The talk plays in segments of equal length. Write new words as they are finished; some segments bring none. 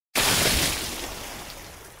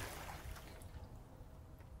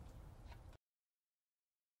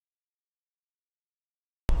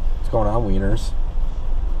going on, wieners?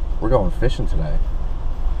 We're going fishing today.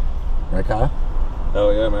 Right, Kyle?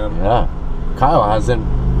 Hell yeah, man. Yeah. Kyle hasn't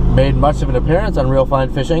made much of an appearance on Real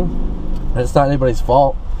Fine Fishing. And it's not anybody's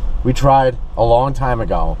fault. We tried a long time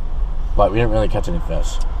ago, but we didn't really catch any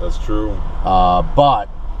fish. That's true. But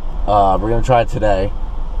we're going to try it today.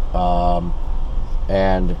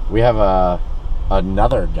 And we have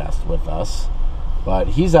another guest with us. But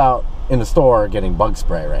he's out in the store getting bug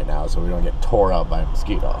spray right now, so we don't get tore up by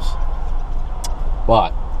mosquitoes.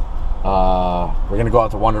 But we're going to go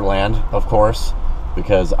out to Wonderland, of course,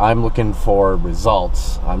 because I'm looking for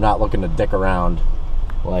results. I'm not looking to dick around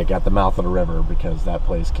like at the mouth of the river, because that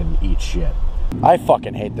place can eat shit. I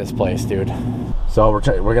fucking hate this place, dude. So we're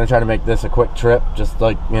going to try to make this a quick trip, just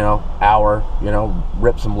like, you know, hour, you know,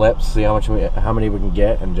 rip some lips, see how many we can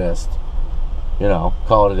get, and just, you know,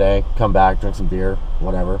 call it a day, come back, drink some beer,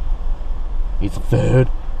 whatever. Eat some food.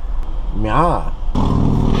 Yeah.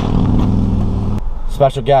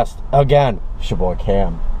 Special guest, again, it's your boy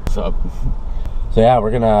Cam. What's up? So yeah,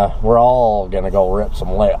 we're all gonna go rip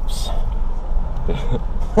some lips.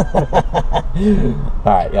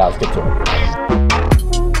 Alright, yeah, let's get to it.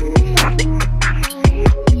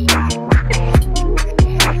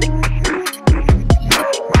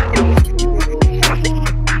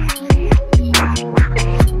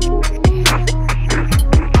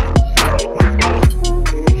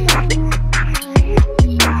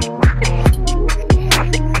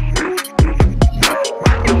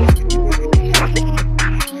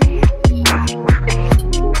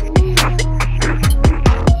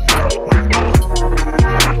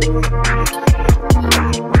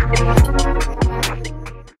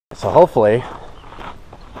 So hopefully,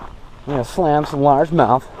 I'm gonna slam some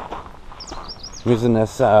largemouth using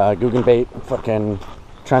this Guggenbait fucking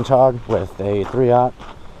trench hog with a 3/0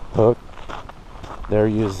 hook. They're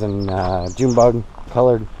using June bug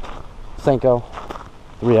colored Senko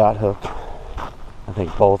 3/0 hook. I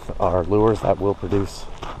think both are lures that will produce.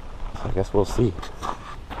 So I guess we'll see.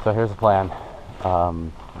 So here's the plan. I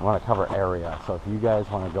want to cover area. So if you guys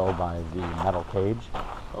want to go by the metal cage,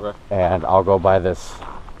 Okay. and I'll go by this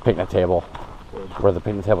picnic table where the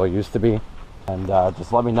picnic table used to be, and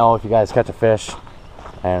just let me know if you guys catch a fish,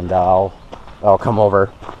 and I'll come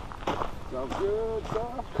over. Sounds good, sir.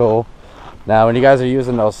 Cool. Now when you guys are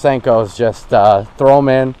using those Senkos, just throw them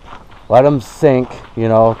in, let them sink, you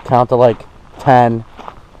know, count to like 10,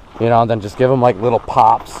 you know, and then just give them like little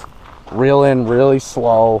pops, reel in really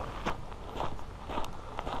slow.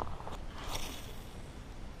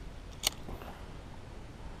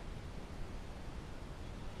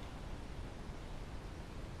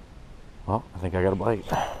 Well, I think I got a bite.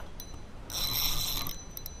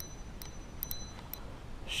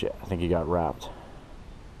 Shit, I think he got wrapped.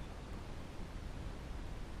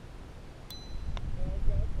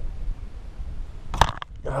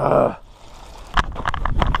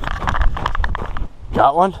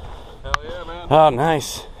 Got one? Hell yeah, man. Oh,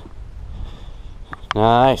 nice.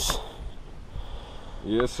 Nice.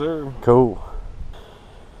 Yes, sir. Cool.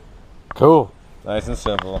 Cool. Nice and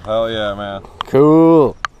simple. Hell yeah, man.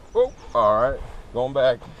 Cool. Oh, all right. Going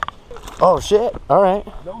back. Oh, shit. All right.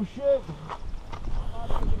 No shit.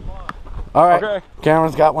 All right. Okay.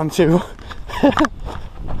 Cameron's got one too.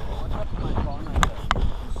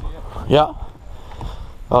 Yeah.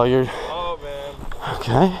 Oh, you're. Oh, man.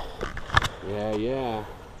 Okay. Yeah, yeah.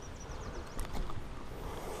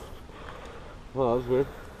 Well, that was weird.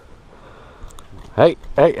 Hey,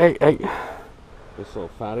 hey, hey, hey. This little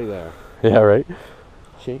fatty there. Yeah, right.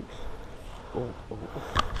 Chinks. Oh, oh.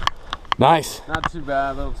 Nice. Not too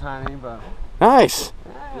bad, a little tiny, but. Nice.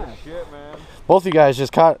 Good shit, man. Both you guys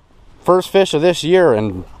just caught first fish of this year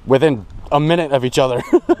and within a minute of each other.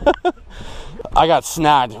 I got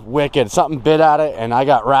snagged wicked. Something bit at it and I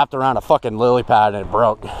got wrapped around a fucking lily pad and it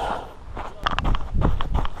broke.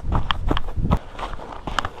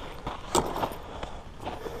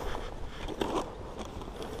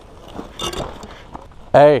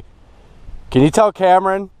 Hey, can you tell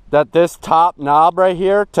Cameron that this top knob right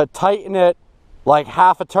here, to tighten it like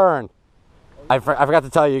half a turn? I forgot to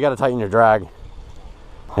tell you, you got to tighten your drag.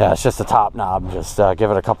 Yeah, it's just the top knob. Just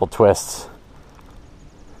give it a couple twists.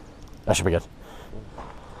 That should be good.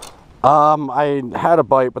 I had a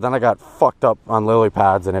bite, but then I got fucked up on lily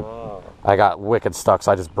pads and I got wicked stuck,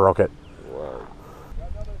 so I just broke it. Whoa.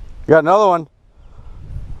 You got another one?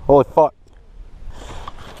 Holy fuck.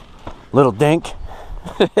 Little dink.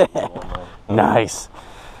 Nice.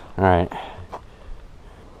 All right.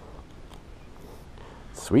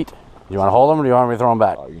 Sweet. You want to hold them or do you want me to throw them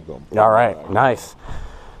back? Oh, you go. All right. Nice.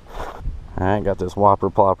 All right. Got this whopper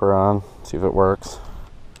plopper on. See if it works.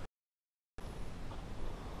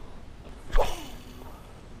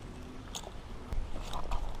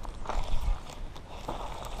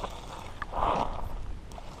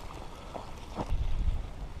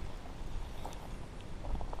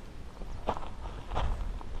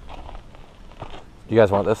 You guys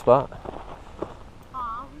want this spot?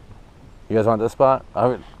 You guys want this spot?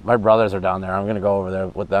 My brothers are down there. I'm gonna go over there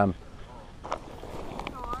with them.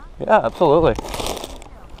 Yeah, absolutely.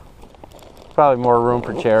 Probably more room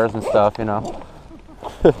for chairs and stuff, you know.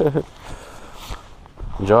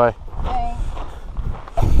 Enjoy.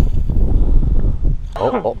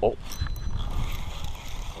 Oh.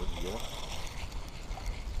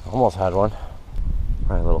 Almost had one.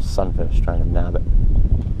 Probably a little sunfish trying to nab it.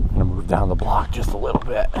 I'm gonna move down the block just a little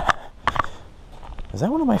bit. Is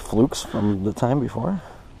that one of my flukes from the time before?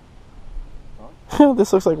 Huh?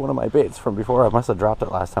 This looks like one of my baits from before. I must have dropped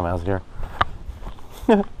it last time I was here.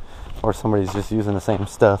 Or somebody's just using the same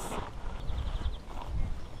stuff.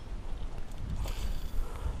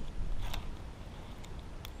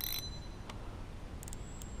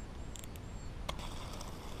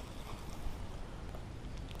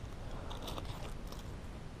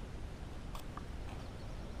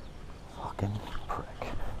 Fucking prick.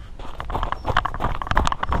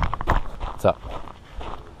 What's up?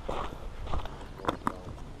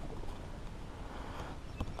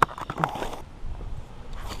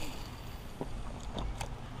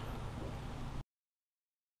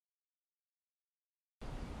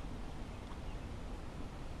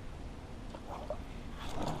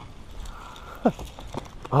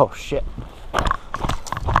 Oh shit.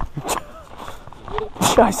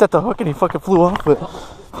 I set the hook and he fucking flew off it.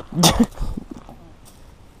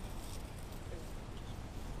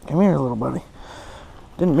 Come here, little buddy.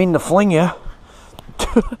 Didn't mean to fling you.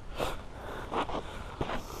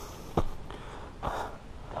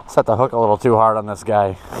 Set the hook a little too hard on this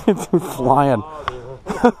guy. It's flying.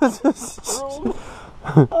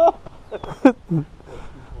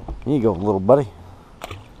 Here you go, little buddy.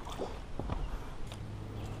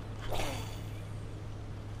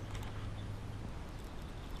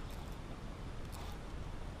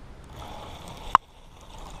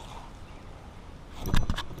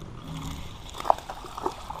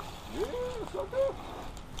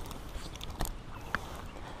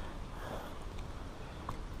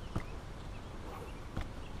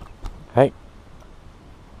 Hey.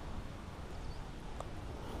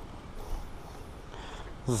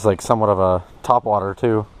 This is like somewhat of a topwater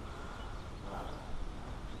too.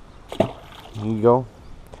 Here you go.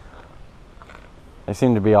 They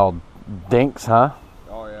seem to be all dinks, huh?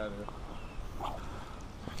 Oh yeah,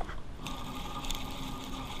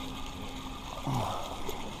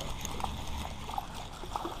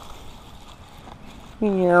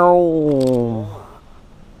 dude. Meow.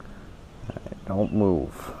 Don't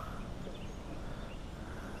move.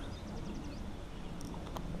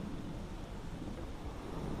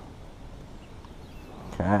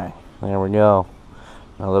 Okay, there we go.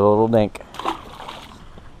 Another little dink.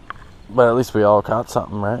 But at least we all caught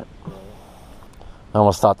something, right? I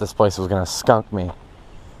almost thought this place was gonna skunk me.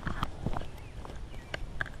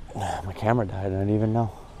 My camera died, I didn't even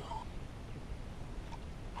know.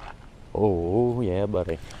 Oh, yeah,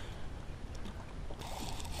 buddy.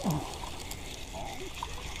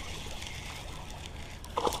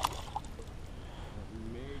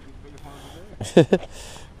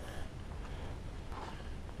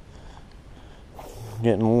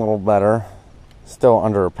 Getting a little better. Still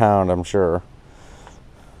under a pound, I'm sure.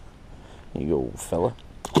 Here you go, fella.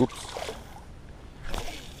 Oops.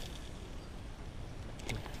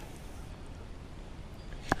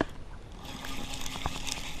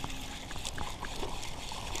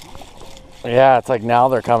 Yeah, it's like now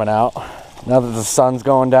they're coming out. Now that the sun's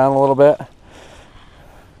going down a little bit.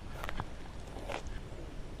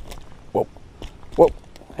 Whoa. Whoa.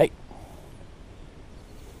 Hey.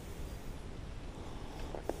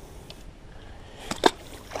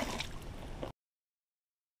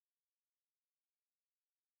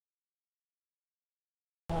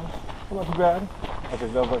 Not too bad. I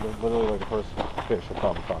think that was like literally like the first fish I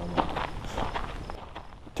probably caught in there.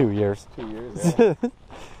 2 years. 2 years, yeah.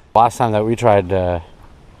 Last time that we tried to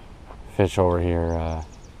fish over here,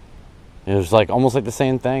 it was like almost like the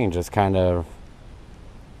same thing, just kind of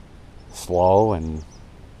slow and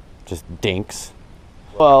just dinks.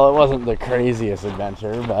 Well, it wasn't the craziest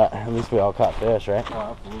adventure, but at least we all caught fish, right?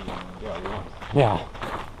 Oh, absolutely. Yeah.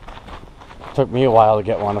 Yeah. Took me a while to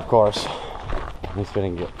get one, of course. At least we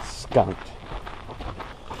didn't get skunked.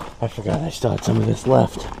 I forgot I still had some of this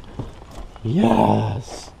left.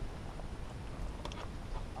 Yes.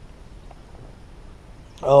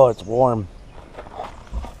 Oh, it's warm.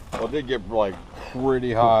 Well, it did get like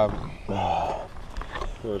pretty hot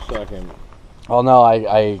for a second. Well, no,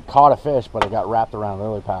 I caught a fish, but it got wrapped around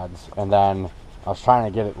lily pads, and then I was trying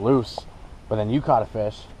to get it loose, but then you caught a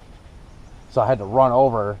fish, so I had to run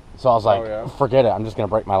over. So I was like, oh, yeah. Forget it, I'm just gonna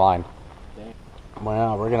break my line.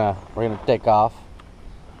 Well, we're gonna take off.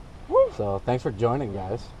 Woo! So thanks for joining,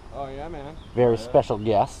 guys. Oh yeah, man. Very special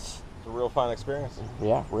guests. It's a real fun experience.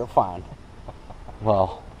 Yeah, real fine.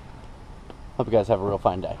 Well, hope you guys have a real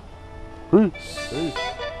fine day. Peace. Peace.